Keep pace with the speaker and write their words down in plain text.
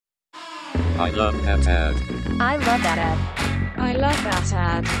I love that ad. I love that ad. I love that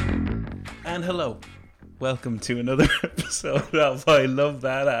ad. And hello, welcome to another episode of I Love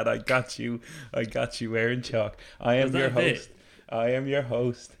That Ad. I got you, Aaron Chalk. I am your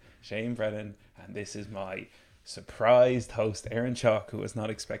host, Shane Brennan, and this is my surprised host, Aaron Chalk, who was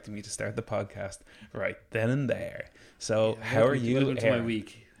not expecting me to start the podcast right then and there. So, how are you, Welcome to Aaron? my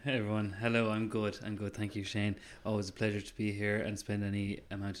week. Hey everyone, hello, I'm good, thank you, Shane. Always a pleasure to be here and spend any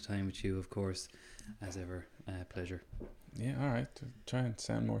amount of time with you, of course, as ever, pleasure. Yeah, all right. Try and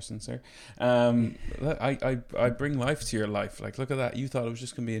sound more sincere. I bring life to your life. Like, look at that. You thought it was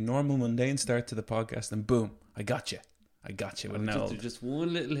just going to be a normal, mundane start to the podcast, and boom, I got you. With no. Just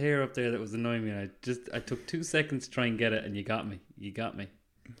one little hair up there that was annoying me. I took 2 seconds to try and get it, and you got me.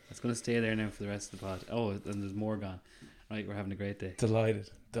 It's going to stay there now for the rest of the pod. Oh, and there's more gone. Right, we're having a great day.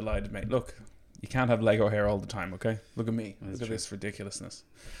 Delighted, mate. Look, you can't have Lego hair all the time, okay? Look at me. That's Look true. at this ridiculousness.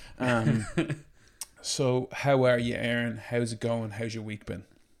 So, how are you, Aaron? How's it going? How's your week been?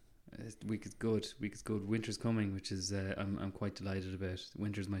 Week is good. Winter's coming, which is I'm quite delighted about.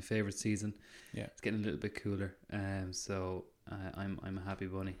 Winter's my favourite season. Yeah, it's getting a little bit cooler. So I'm a happy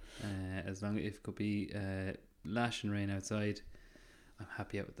bunny. As long as it could be lashing rain outside, I'm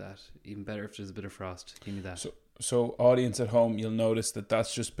happy out with that. Even better if there's a bit of frost. Give me that. So audience at home, you'll notice that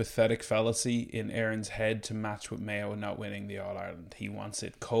that's just pathetic fallacy in Aaron's head to match with Mayo not winning the All-Ireland. He wants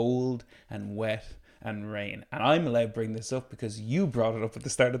it cold and wet and rain. And I'm allowed to bring this up because you brought it up at the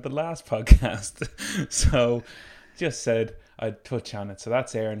start of the last podcast. So just said I'd touch on it. So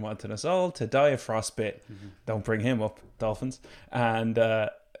that's Aaron wanting us all to die of frostbite. Mm-hmm. Don't bring him up, Dolphins. And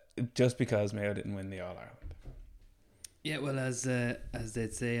just because Mayo didn't win the All-Ireland. Yeah, well, as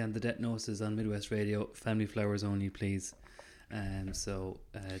they'd say on the Det Gnosis on Midwest Radio, family flowers only, please. So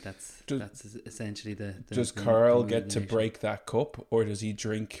that's essentially the does Carl get to break that cup, or does he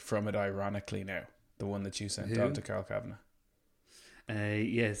drink from it ironically now? The one that you sent out to Carl Kavanagh.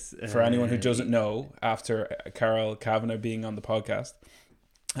 Yes. For anyone who doesn't know, after Carl Kavanagh being on the podcast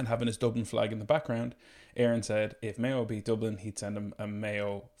and having his Dublin flag in the background, Aaron said if Mayo beat Dublin, he'd send him a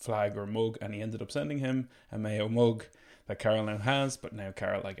Mayo flag or mug, and he ended up sending him a Mayo mug that Carl now has, but now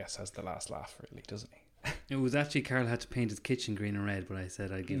Carl, I guess, has the last laugh, really, doesn't he? It was actually Carl had to paint his kitchen green and red, but I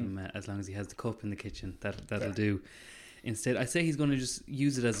said I'd give him as long as he has the cup in the kitchen, that'll do. Instead, I say he's going to just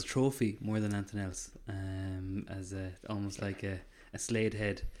use it as a trophy more than anything else, as almost like a Slade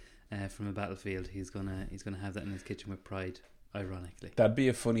head from a battlefield. He's gonna have that in his kitchen with pride. Ironically, that'd be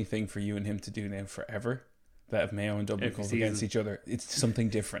a funny thing for you and him to do now forever. That if Mayo and Dublin come against each other, it's something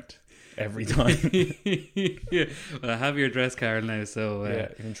different every time. Yeah, well, I have your address, Carl, now, so you're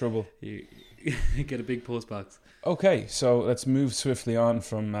in trouble. You get a big post box. Okay, so let's move swiftly on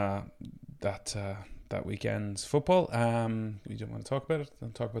from that weekend's football. We don't want to talk about it.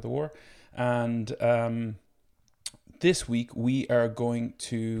 Don't talk about the war. And this week we are going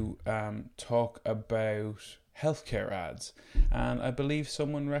to talk about healthcare ads, and I believe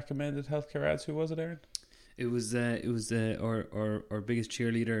someone recommended healthcare ads. Who was it, Aaron? It was our biggest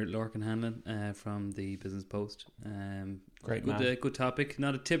cheerleader, Lorcan Hanlon, from the Business Post. Great good, man. Good topic.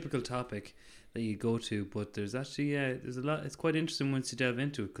 Not a typical topic that you go to, but there's actually there's a lot. It's quite interesting once you delve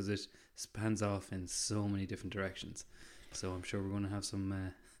into it because it spans off in so many different directions. So I'm sure we're going to have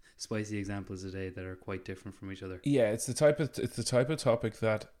some spicy examples today that are quite different from each other. Yeah, it's the type of topic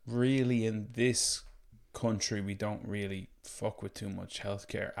that really in this country we don't really fuck with too much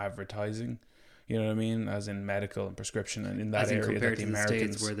healthcare advertising. You know what I mean? As in medical and prescription, and in that as in area that the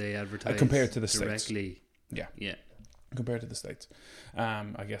Americans States where they advertise compared to the directly. States. Yeah. Compared to the States,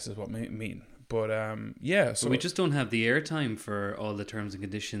 I guess is what I mean. But so we just don't have the airtime for all the terms and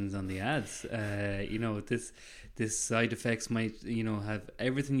conditions on the ads. This side effects might have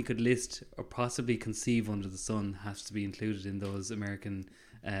everything you could list or possibly conceive under the sun has to be included in those American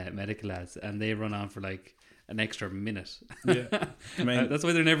medical ads, and they run on for like an extra minute. Yeah, that's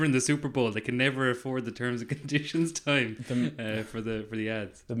why they're never in the Super Bowl. They can never afford the terms and conditions time for the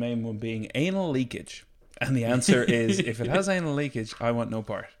ads. The main one being anal leakage, and the answer is if it has anal leakage, I want no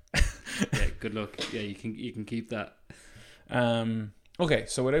part. Yeah, good luck. Yeah, you can keep that. Okay,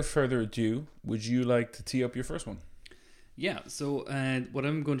 so without further ado, would you like to tee up your first one? Yeah, so what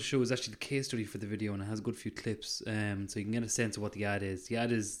I'm going to show is actually the case study for the video, and it has a good few clips, so you can get a sense of what the ad is. The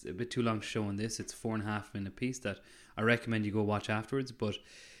ad is a bit too long to show in this. It's 4.5 minute piece that I recommend you go watch afterwards, but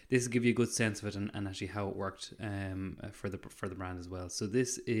this will give you a good sense of it and actually how it worked for the brand as well. So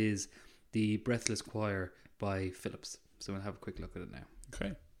this is the Breathless Choir by Philips. So we'll have a quick look at it now.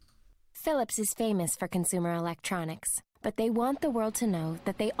 Okay. Philips is famous for consumer electronics. But they want the world to know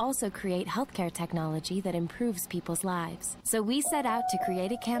that they also create healthcare technology that improves people's lives. So we set out to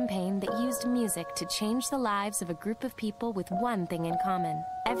create a campaign that used music to change the lives of a group of people with one thing in common.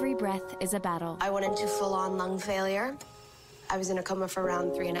 Every breath is a battle. I went into full-on lung failure. I was in a coma for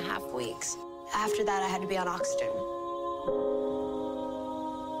around 3.5 weeks. After that, I had to be on oxygen.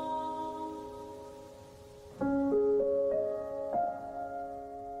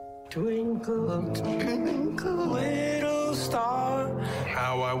 Twinkle, twinkle, little star.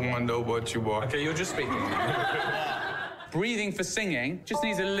 How I wonder what you are. Okay, you're just speaking. Breathing for singing just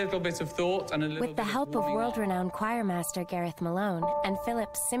needs a little bit of thought and a little With the help of world-renowned choir master Gareth Malone and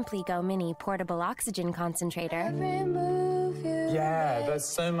Philips Simply Go Mini portable oxygen concentrator, Yeah, that's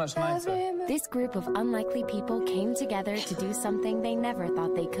so much nicer. this group of unlikely people came together to do something they never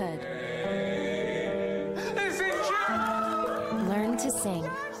thought they could. Learn to sing.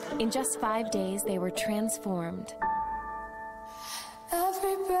 In just 5 days, they were transformed.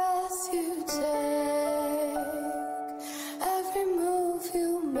 Every breath you take, every move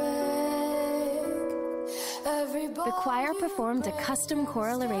you make, every The choir performed a custom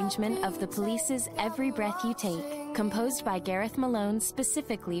choral arrangement of The Police's Every Breath You Take, composed by Gareth Malone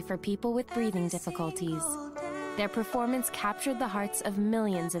specifically for people with breathing difficulties. Their performance captured the hearts of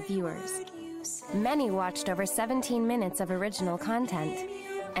millions of viewers. Many watched over 17 minutes of original content,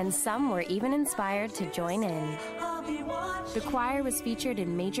 and some were even inspired to join in. The choir was featured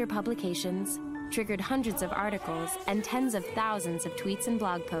in major publications, triggered hundreds of articles, and tens of thousands of tweets and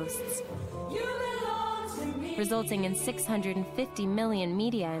blog posts, resulting in 650 million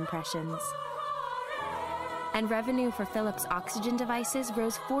media impressions. And revenue for Philips oxygen devices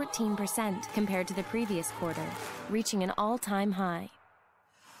rose 14% compared to the previous quarter, reaching an all-time high.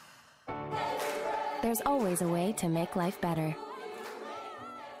 There's always a way to make life better.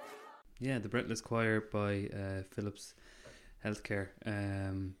 Yeah, the Breathless Choir by Philips Healthcare.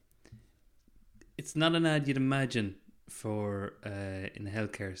 It's not an ad you'd imagine for in the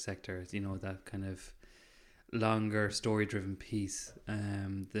healthcare sector. You know, that kind of longer story-driven piece.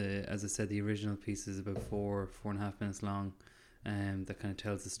 As I said, the original piece is about 4.5 minutes long. That kind of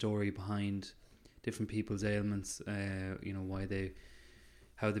tells the story behind different people's ailments. You know,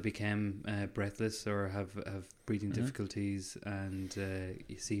 how they became breathless or have breathing difficulties, and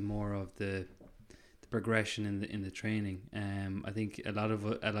you see more of the progression in the training. I think a lot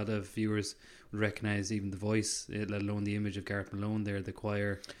of viewers would recognise even the voice, let alone the image of Gareth Malone there, the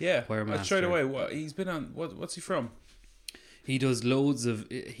choir master. Straight away. He's been on. What's he from? He does loads of.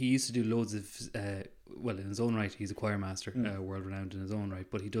 He used to do loads of. Well, in his own right, he's a choir master, world renowned in his own right.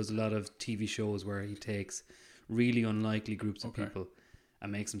 But he does a lot of TV shows where he takes really unlikely groups of people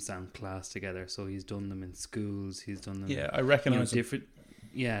and makes them sound class together. So he's done them in schools. He's done them. Yeah, I recognise different.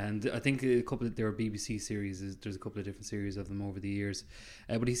 Yeah, and I think there are BBC series. There's a couple of different series of them over the years.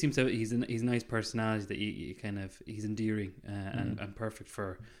 But he seems to he's a nice personality that you kind of he's endearing and perfect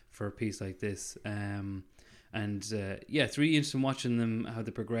for a piece like this. It's really interesting watching them how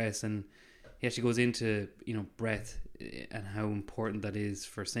they progress, and he actually goes into breath and how important that is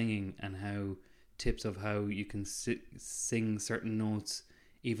for singing, and how tips of how you can sing certain notes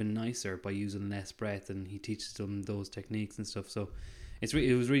even nicer by using less breath, and he teaches them those techniques and stuff. So it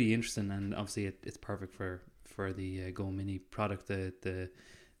was really interesting, and obviously it's perfect for the Go Mini product, the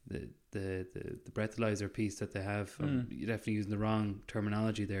breathalyzer piece that they have. You're definitely using the wrong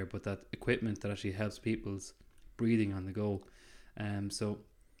terminology there, but that equipment that actually helps people's breathing on the go. So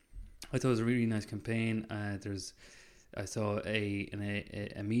I thought it was a really nice campaign. I saw a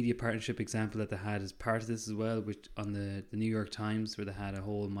media partnership example that they had as part of this as well, which on the New York Times, where they had a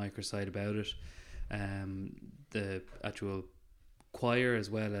whole microsite about it. The actual choir, as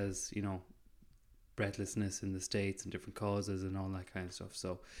well as breathlessness in the States and different causes and all that kind of stuff.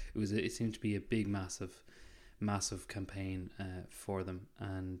 So it seemed to be a big massive campaign for them,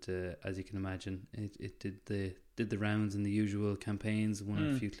 and as you can imagine, it did the rounds in the usual campaigns,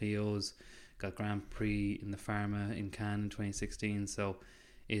 won a few Clios, got Grand Prix in the Pharma in Cannes in 2016. So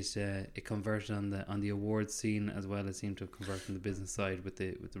it converted on the awards scene, as well as seemed to have converted on the business side with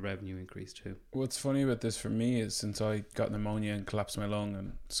the revenue increase too. What's funny about this for me is, since I got pneumonia and collapsed my lung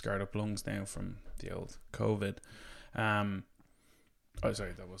and scarred up lungs now from the old COVID. Oh,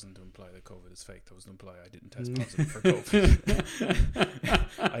 sorry, that wasn't to imply that COVID is fake. That was to imply I didn't test positive for COVID.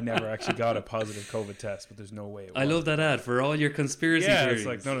 I never actually got a positive COVID test, but there's no way it was. I love that ad for all your conspiracy theories. It's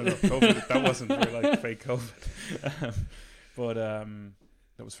like, no, COVID, that wasn't for like fake COVID. But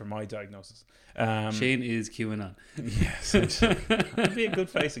that was for my diagnosis. Shane is QAnon. Yes, I'd be a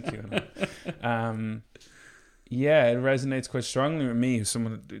good face at QAnon. It resonates quite strongly with me, who's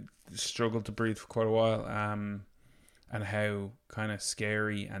someone who struggled to breathe for quite a while. and how kind of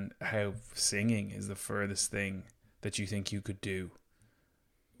scary, and how singing is the furthest thing that you think you could do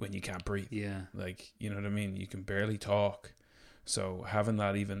when you can't breathe. Yeah. Like, you know what I mean? You can barely talk. So having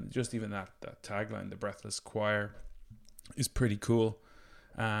that, even that tagline, the Breathless Choir, is pretty cool.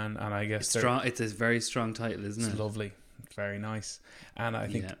 And I guess it's strong. It's a very strong title, isn't it? It's lovely. Very nice. And I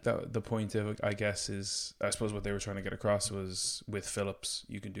think that the point of it, I guess, is, I suppose what they were trying to get across was, with Phillips,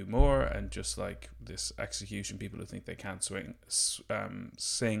 you can do more, and just like this execution, people who think they can't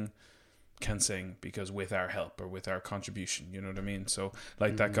sing can sing, because with our help or with our contribution, you know what I mean? So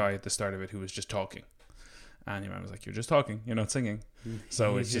like that guy at the start of it who was just talking, and your man was like, you're just talking, you're not singing.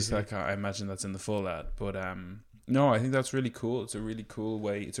 So it's just like, I imagine that's in the full ad. But no, I think that's really cool. It's a really cool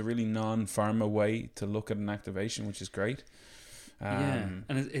way. It's a really non-pharma way to look at an activation, which is great. And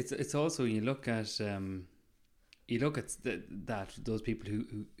it's also, you look at that those people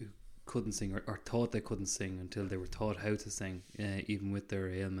who couldn't sing or thought they couldn't sing until they were taught how to sing, even with their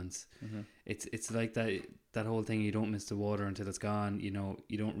ailments. It's like that whole thing, you don't miss the water until it's gone. You know,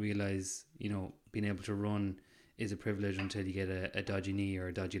 you don't realize, you know, being able to run is a privilege until you get a dodgy knee or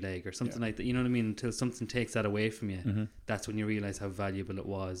a dodgy leg or something like that. You know what I mean? Until something takes that away from you, that's when you realize how valuable it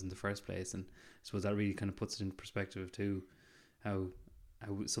was in the first place. And I suppose that really kind of puts it in perspective too, how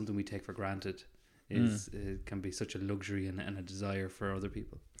something we take for granted is can be such a luxury and a desire for other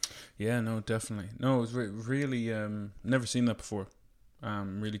people. Yeah, no, definitely. No, it was really never seen that before.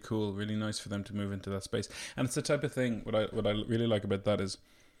 Really cool, really nice for them to move into that space. And it's the type of thing, what I really like about that is,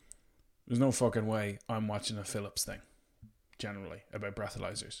 there's no fucking way I'm watching a Philips thing, generally, about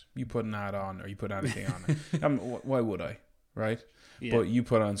breathalyzers. You put an ad on, or you put anything on it. Why would I, right? Yeah. But you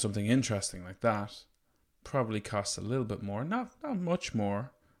put on something interesting like that, probably costs a little bit more, not much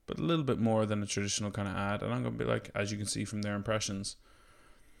more, but a little bit more than a traditional kind of ad. And I'm going to be like, as you can see from their impressions,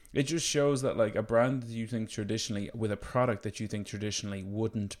 it just shows that like a brand that you think traditionally, with a product that you think traditionally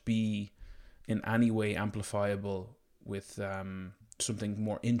wouldn't be in any way amplifiable with something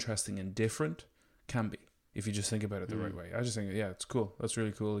more interesting and different, can be, if you just think about it the right way. I just think, it's cool. That's a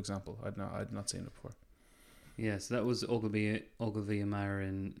really cool example. I'd not seen it before. Yeah, so that was Ogilvy and Mayer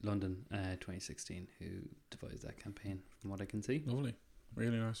in London, 2016, who devised that campaign, from what I can see. Lovely,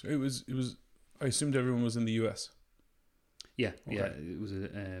 really nice. It was. I assumed everyone was in the US. Yeah, it was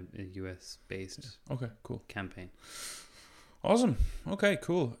a US based. Okay, cool campaign. Awesome. Okay,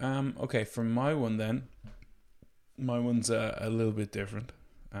 cool. Okay, for my one then. My one's a little bit different.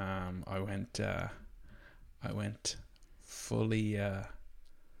 I went fully.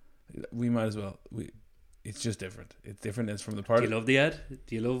 We might as well. It's just different. It's different. It's from the part. Do you love the ad?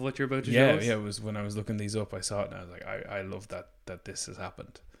 Do you love what you're about to show us? Yeah. It was when I was looking these up. I saw it and I was like, I love that this has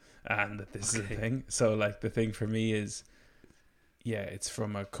happened, and that this is a thing. So like the thing for me is, it's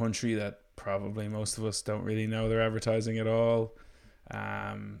from a country that probably most of us don't really know they're advertising at all.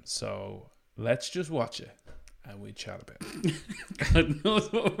 So let's just watch it. And we chat a bit. God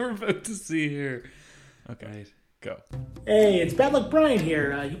knows what we're about to see here. Okay, right. Go. Hey, it's Bad Luck Brian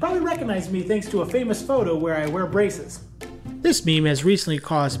here. You probably recognize me thanks to a famous photo where I wear braces. This meme has recently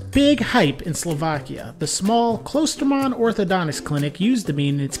caused big hype in Slovakia. The small Klosterman Orthodontics Clinic used the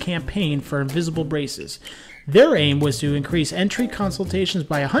meme in its campaign for invisible braces. Their aim was to increase entry consultations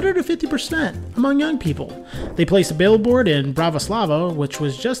by 150% among young people. They placed a billboard in Bratislava, which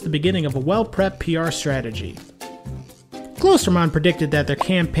was just the beginning of a well-prepped PR strategy. Klosterman predicted that their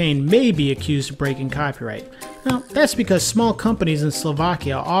campaign may be accused of breaking copyright. Now, that's because small companies in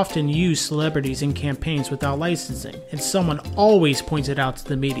Slovakia often use celebrities in campaigns without licensing, and someone always points it out to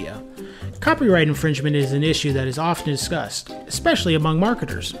the media. Copyright infringement is an issue that is often discussed, especially among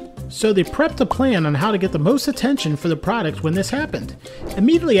marketers. So they prepped a plan on how to get the most attention for the product when this happened.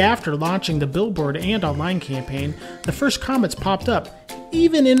 Immediately after launching the billboard and online campaign, the first comments popped up.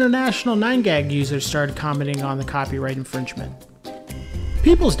 Even international 9gag users started commenting on the copyright infringement.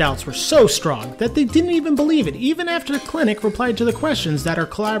 People's doubts were so strong that they didn't even believe it, even after the clinic replied to the questions that our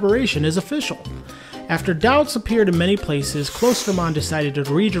collaboration is official. After doubts appeared in many places, Klosterman decided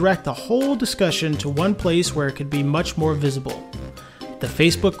to redirect the whole discussion to one place where it could be much more visible: the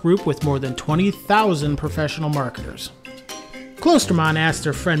Facebook group with more than 20,000 professional marketers. Klosterman asked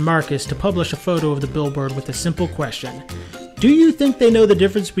their friend Marcus to publish a photo of the billboard with a simple question: do you think they know the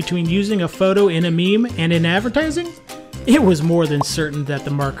difference between using a photo in a meme and in advertising? It was more than certain that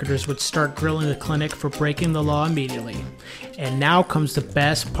the marketers would start grilling the clinic for breaking the law immediately. And now comes the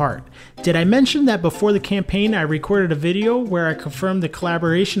best part. Did I mention that before the campaign I recorded a video where I confirmed the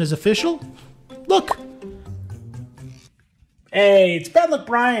collaboration is official? Look! Hey, it's Bad Luck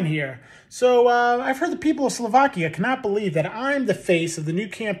Brian here. So, I've heard the people of Slovakia cannot believe that I'm the face of the new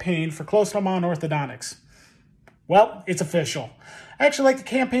campaign for Klosterman Orthodontics. Well, it's official. I actually like the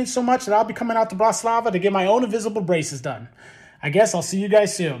campaign so much that I'll be coming out to Bratislava to get my own invisible braces done. I guess I'll see you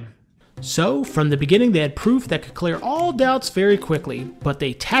guys soon. So, from the beginning, they had proof that could clear all doubts very quickly, but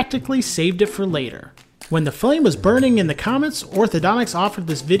they tactically saved it for later. When the flame was burning in the comments, Orthodontics offered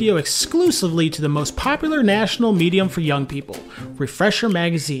this video exclusively to the most popular national medium for young people, Refresher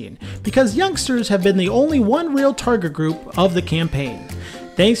Magazine, because youngsters have been the only one real target group of the campaign.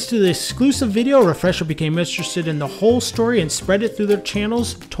 Thanks to the exclusive video, Refresher became interested in the whole story and spread it through their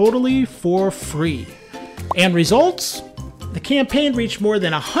channels totally for free. And results? The campaign reached more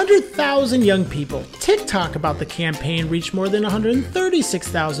than 100,000 young people. TikTok about the campaign reached more than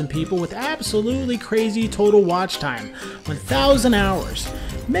 136,000 people with absolutely crazy total watch time, 1,000 hours.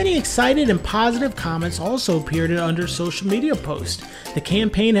 Many excited and positive comments also appeared under social media posts. The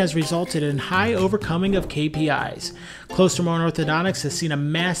campaign has resulted in high overcoming of KPIs. Klosterman Orthodontics has seen a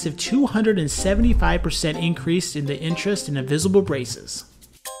massive 275% increase in the interest in invisible braces.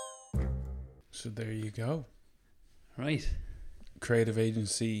 So there you go. Right. Creative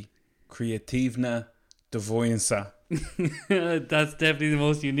agency Kreatywna Dwojensa. That's definitely the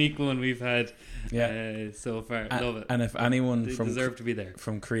most unique one we've had so far. Love it. And if anyone they deserve to be there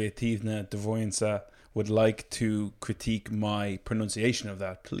from Kreatywna Dwojensa would like to critique my pronunciation of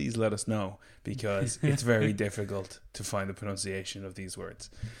that, please let us know, because it's very difficult to find the pronunciation of these words.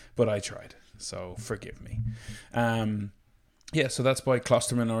 But I tried, so forgive me. So that's by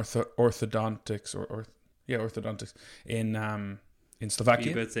Klosterman Orthodontics Orthodontics in Slovakia.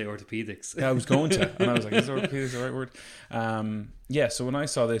 You better say orthopedics. Yeah, I was going to, and I was like, is orthopedics the right word? So when I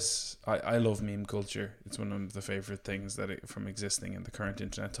saw this, I love meme culture. It's one of the favorite things from existing in the current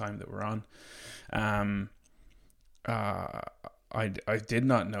internet time that we're on. I did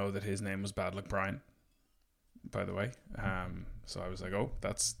not know that his name was Bad Luck Brian, by the way. So I was like, oh,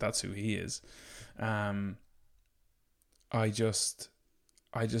 that's who he is. I just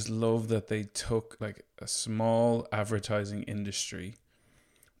love that they took like a small advertising industry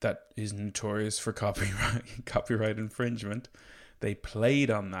that is notorious for copyright infringement. They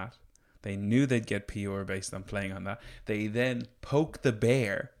played on that. They knew they'd get PR based on playing on that. They then poked the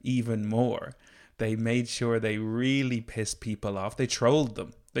bear even more. They made sure they really pissed people off. They trolled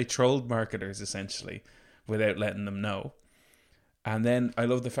them. They trolled marketers essentially without letting them know. And then I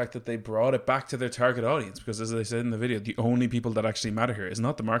love the fact that they brought it back to their target audience, because as I said in the video, the only people that actually matter here is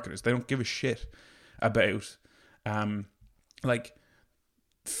not the marketers. They don't give a shit about like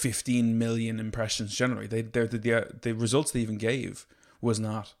 15 million impressions generally. The results they even gave was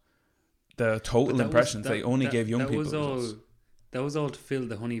not the total impressions. They only gave young people results. That was all to fill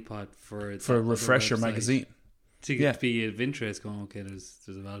the honeypot for Refresher Magazine. To be of interest, going, okay, there's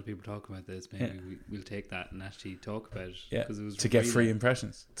a lot of people talking about this. Maybe we'll take that and actually talk about it. Yeah, it was to get free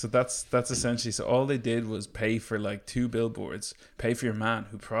impressions. So that's essentially. So all they did was pay for like 2 billboards. Pay for your man,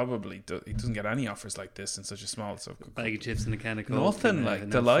 who probably he doesn't get any offers like this in such a small. So bag of chips and a can of Coke. Nothing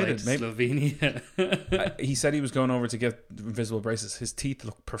delighted. Maybe Slovenia. He said he was going over to get invisible braces. His teeth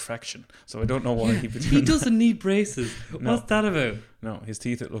look perfection. So I don't know why he doesn't need braces. No. What's that about? No, his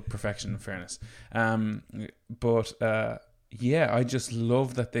teeth look perfection, in fairness. But I just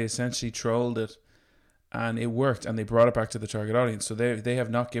love that they essentially trolled it, and it worked, and they brought it back to the target audience. So they have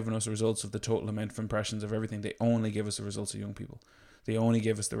not given us results of the total amount of impressions of everything. They only give us the results of young people. They only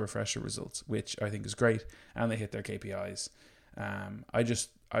give us the Refresher results, which I think is great, and they hit their KPIs. I just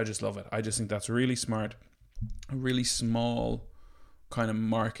love it. I just think that's really smart, a really small kind of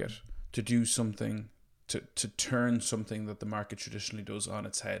market to do something. To turn something that the market traditionally does on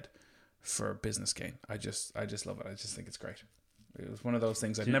its head for business gain. I just love it. I just think it's great. It was one of those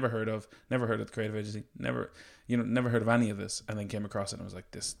things I'd never heard of the creative agency, never heard of any of this, and then came across it and I was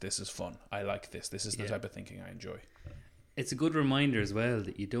like, this is fun. I like this. This is the type of thinking I enjoy. It's a good reminder as well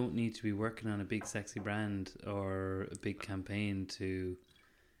that you don't need to be working on a big sexy brand or a big campaign to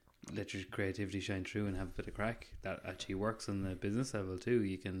let your creativity shine through and have a bit of crack. That actually works on the business level too.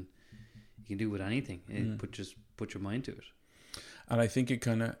 You can do with anything. Just put your mind to it. And I think it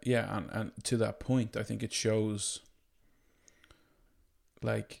kind of, and to that point, I think it shows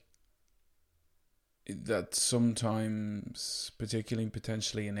like that sometimes, particularly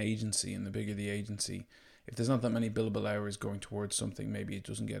potentially an agency, and the bigger the agency, if there's not that many billable hours going towards something, maybe it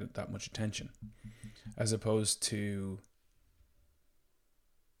doesn't get that much attention, as opposed to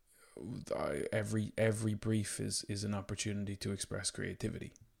every brief is an opportunity to express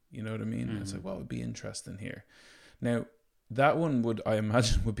creativity. You know what I mean? Mm-hmm. It's like, well, it'd be interesting here. Now, that one I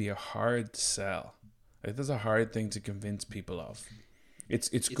imagine would be a hard sell. Like, that's a hard thing to convince people of. It's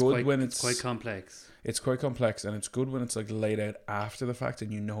good when it's quite complex. It's quite complex, and it's good when it's like laid out after the fact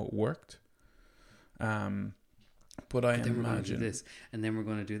and you know it worked. But I then we're going to do imagine this, and then we're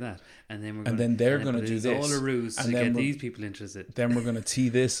going to do that, and then they're going to do it's this. all a ruse and to then get these people interested. Then we're going to tee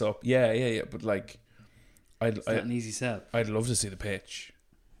this up. Yeah. But like, It's not an easy sell. I'd love to see the pitch.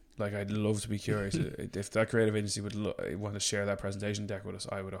 Like, I'd love to be curious. If that creative agency would want to share that presentation deck with us,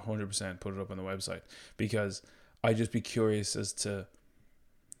 I would 100% put it up on the website, because I'd just be curious as to,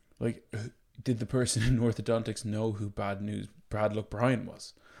 like, did the person in orthodontics know who Bad Luck Brian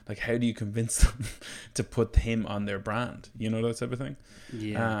was? Like, how do you convince them to put him on their brand? You know, that type of thing.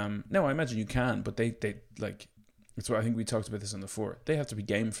 Yeah. No, I imagine you can, but they like, it's what I think we talked about this on the floor. They have to be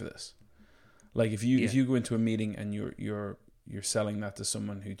game for this. Like, if you go into a meeting and you're selling that to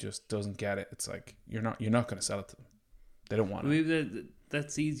someone who just doesn't get it, it's like you're not going to sell it to them. They don't want it.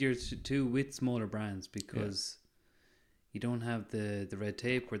 That's easier to do with smaller brands, because you don't have the red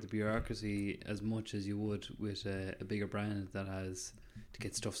tape or the bureaucracy as much as you would with a bigger brand that has to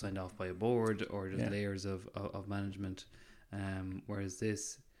get stuff signed off by a board or just layers of management. Whereas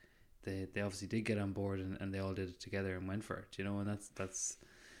this, they obviously did get on board and they all did it together and went for it, you know, and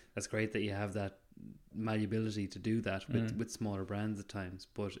that's great that you have that malleability to do that with smaller brands at times.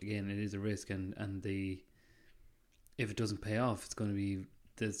 But again, it is a risk, and if it doesn't pay off, it's going to be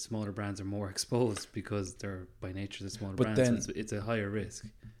the smaller brands are more exposed because they're by nature the smaller brands. Then, so it's a higher risk.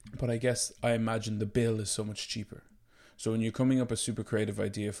 But I imagine the bill is so much cheaper. So when you're coming up a super creative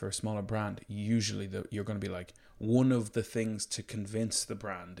idea for a smaller brand, usually you're going to be like, one of the things to convince the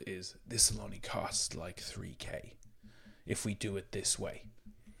brand is this will only cost like $3,000 if we do it this way.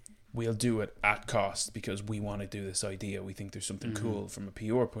 We'll do it at cost because we want to do this idea. We think there's something cool from a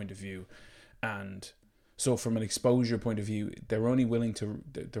PR point of view. And so from an exposure point of view, they're only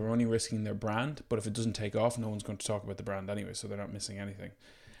risking their brand. But if it doesn't take off, no one's going to talk about the brand anyway, so they're not missing anything.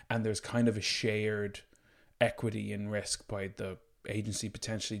 And there's kind of a shared equity in risk by the agency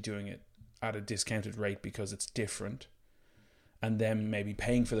potentially doing it at a discounted rate because it's different, and them maybe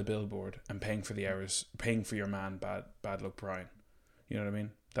paying for the billboard and paying for the hours, paying for your man, Bad Luck Brian. You know what I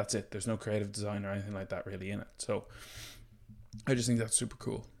mean? That's it. There's no creative design or anything like that really in it. So I just think that's super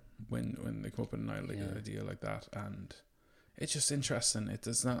cool when they come up with an idea like that, and it's just interesting.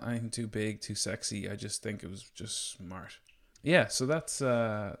 It's not anything too big, too sexy. I just think it was just smart. Yeah, so that's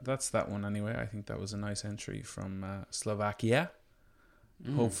that one anyway. I think that was a nice entry from Slovakia.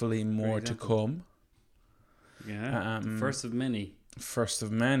 Hopefully more to come. Yeah, first of many. First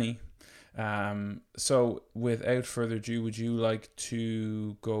of many. So without further ado, would you like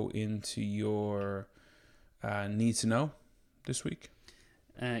to go into your need to know this week?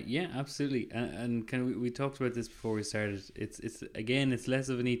 Yeah, absolutely. And we talked about this before we started. It's less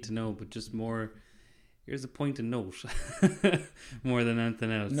of a need to know, but just more. Here's a point of note, more than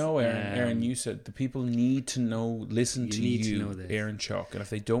anything else. No, Aaron, you said the people need to know. Listen to you, Aaron Chalk, and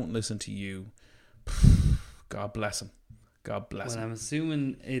if they don't listen to you, God bless them. God bless them. Well, I'm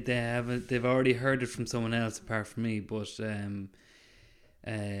assuming they've already heard it from someone else apart from me. But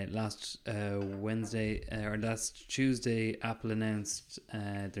last Wednesday or last Tuesday, Apple announced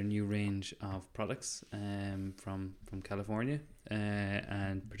their new range of products from California,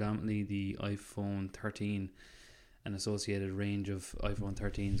 and predominantly the iPhone 13 and associated range of iPhone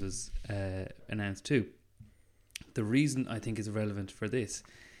 13s was announced too. The reason I think is relevant for this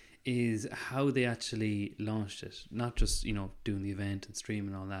is how they actually launched it, not just doing the event and stream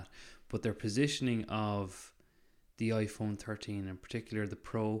and all that, but their positioning of the iPhone 13, in particular the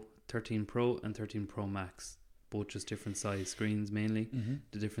Pro, 13 Pro and 13 Pro Max, both just different size screens mainly.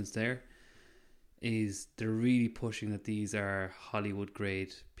 The difference there is they're really pushing that these are Hollywood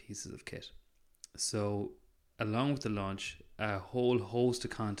grade pieces of kit. So along with the launch, a whole host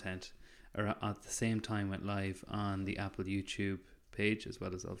of content at the same time went live on the Apple YouTube page, as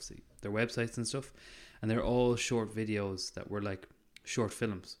well as obviously their websites and stuff, and they're all short videos that were like short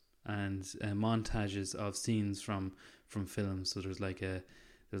films and montages of scenes from films. So there's like a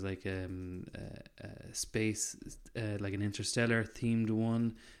space, like an Interstellar themed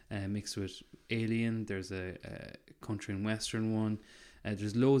one, mixed with Alien. There's a country and western one.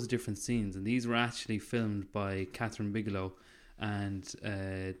 There's loads of different scenes, and these were actually filmed by Catherine Bigelow and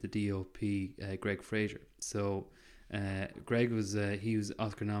the DOP Greg Fraser. So Greg was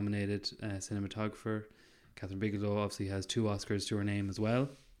Oscar nominated cinematographer. Catherine Bigelow obviously has 2 Oscars to her name as well.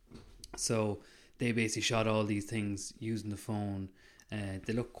 So they basically shot all these things using the phone.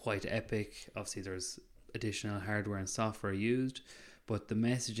 They look quite epic. Obviously there's additional hardware and software used, but the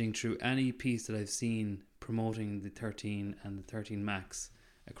messaging through any piece that I've seen promoting the 13 and the 13 Max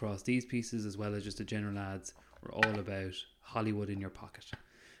across these pieces, as well as just the general ads, were all about Hollywood in your pocket.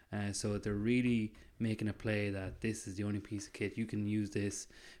 So they're really making a play that this is the only piece of kit. You can use this,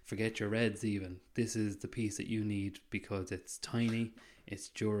 forget your reds even. This is the piece that you need because it's tiny, it's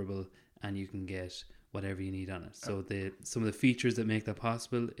durable, and you can get whatever you need on it. So some of the features that make that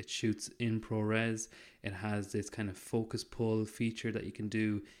possible, it shoots in ProRes. It has this kind of focus pull feature that you can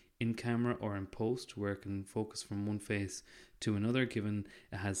do in camera or in post, where it can focus from one face to another, given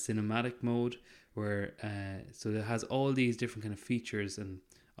it has cinematic mode, where so it has all these different kind of features, and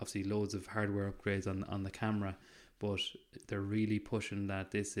obviously loads of hardware upgrades on the camera, but they're really pushing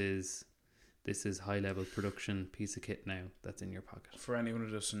that this is high level production piece of kit now that's in your pocket. For anyone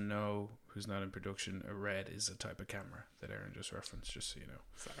who doesn't know, who's not in production, a RED is a type of camera that Aaron just referenced, just so you know.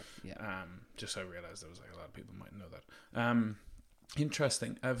 Sorry. Yeah. Just so I realised, there was like a lot of people might know that.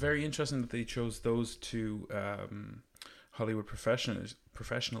 Interesting. Very interesting that they chose those two Hollywood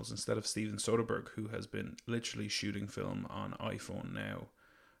professionals instead of Steven Soderbergh, who has been literally shooting film on iPhone now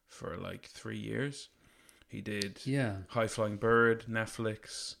for like 3 years. He did High Flying Bird,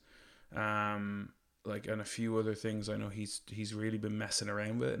 Netflix, and a few other things. I know he's really been messing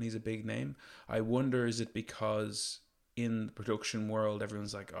around with it, and he's a big name. I wonder, is it because in the production world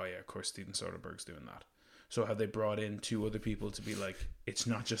everyone's like, oh yeah, of course Steven Soderbergh's doing that, so have they brought in two other people to be like, it's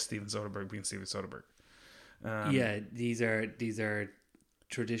not just Steven Soderbergh being Steven Soderbergh? These are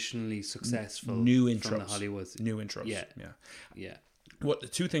traditionally successful new intros from the Hollywood. New intros. Yeah. What the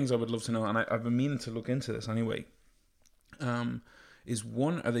two things I would love to know, and I've been meaning to look into this anyway, is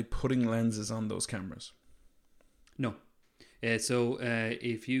one, are they putting lenses on those cameras? No. So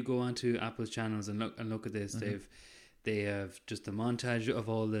if you go onto Apple's channels and look at this, they have just a montage of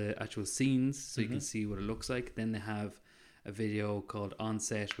all the actual scenes, so you can see what it looks like. Then they have a video called On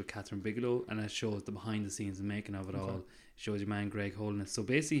Set with Catherine Bigelow, and it shows the behind the scenes and making of it all. It shows your man Greg holding it. So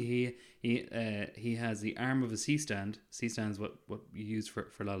basically he has the arm of a C-stand. C-stand is what you use for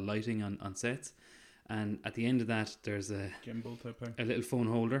a lot of lighting on sets. And at the end of that, there's a gimbal type thing, a little phone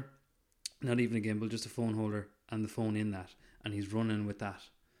holder, not even a gimbal, just a phone holder, and the phone in that. And he's running with that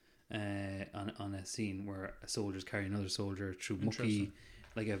on a scene where a soldier's carrying another soldier through mucky,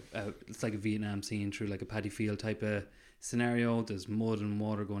 it's like a Vietnam scene, through like a paddy field type of scenario. There's mud and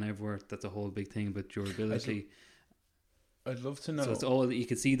water going everywhere. That's a whole big thing about durability. I'd love to know. So it's all, you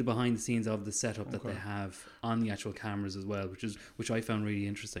can see the behind the scenes of the setup that they have on the actual cameras as well, which I found really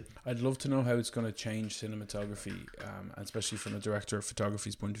interesting. I'd love to know how it's going to change cinematography, especially from a director of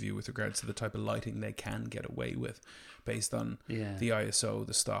photography's point of view, with regards to the type of lighting they can get away with based on the ISO,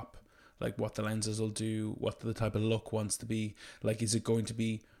 the stop, like what the lenses will do, what the type of look wants to be. Like, is it going to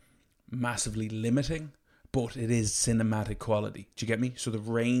be massively limiting, but it is cinematic quality? Do you get me? So the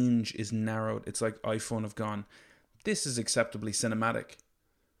range is narrowed. It's like iPhone have gone, this is acceptably cinematic,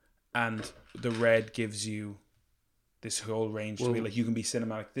 and the RED gives you this whole range to be like, you can be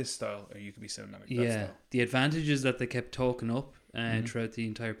cinematic this style, or you can be cinematic that style. The advantages that they kept talking up throughout the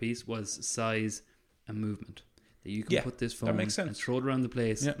entire piece was size and movement. That you can put this phone and throw it around the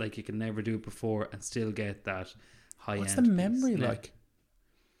place like you can never do it before, and still get that high end. What's the memory like?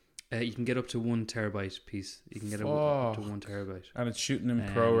 You can get up to 1 terabyte piece. You can get up to 1 terabyte, and it's shooting in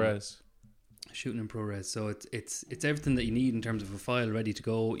ProRes. Shooting in ProRes, so it's everything that you need in terms of a file ready to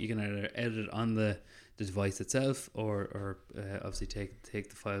go. You can either edit it on the device itself, or obviously take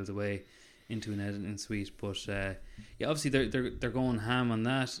the files away into an editing suite. But obviously they're going ham on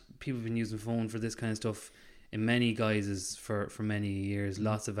that. People have been using phone for this kind of stuff in many guises for many years.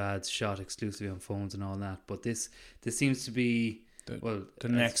 Lots of ads shot exclusively on phones and all that. But this seems to be the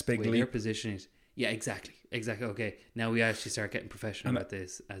next big leap. They're positioning it. Yeah, exactly. Okay, now we actually start getting professional about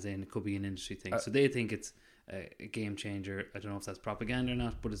this, as in it could be an industry thing. So they think it's a game changer. I don't know if that's propaganda or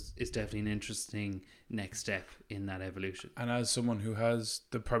not, but it's definitely an interesting next step in that evolution. And as someone who has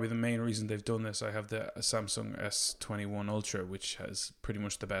probably the main reason they've done this, I have the Samsung S21 Ultra, which has pretty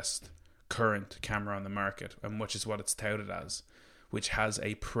much the best current camera on the market, and which is what it's touted as, which has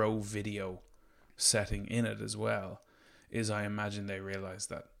a pro video setting in it as well. I imagine they realize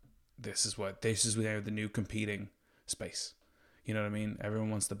that this is now the new competing space. You know what I mean?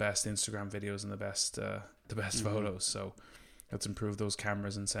 Everyone wants the best Instagram videos and the best photos. So let's improve those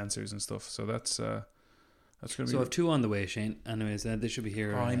cameras and sensors and stuff. So that's going to be. So I have 2 on the way, Shane. Anyways, they should be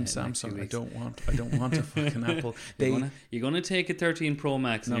here. I'm Samsung. I don't want a fucking Apple. You're gonna take a 13 Pro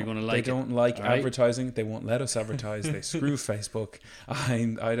Max and you're gonna like it. They don't like advertising. Right? They won't let us advertise. They screw Facebook.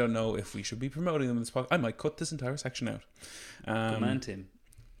 I don't know if we should be promoting them in this podcast. I might cut this entire section out. Good man, Tim.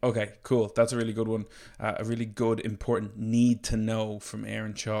 Okay, cool. That's a really good one. A really good, important need to know from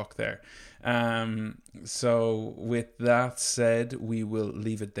Aaron Chalk there. So with that said, we will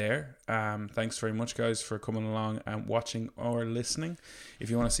leave it there. Thanks very much, guys, for coming along and watching or listening.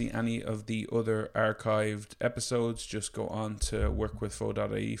 If you want to see any of the other archived episodes, just go on to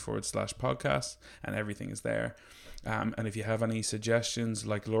workwithfo.ie/podcast and everything is there. And if you have any suggestions,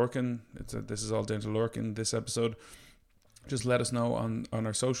 like Lorcan, this is all down to Lorcan, this episode, just let us know on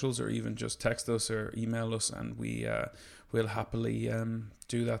our socials, or even just text us or email us, and we'll happily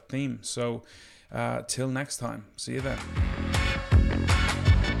do that theme. So till next time, see you then.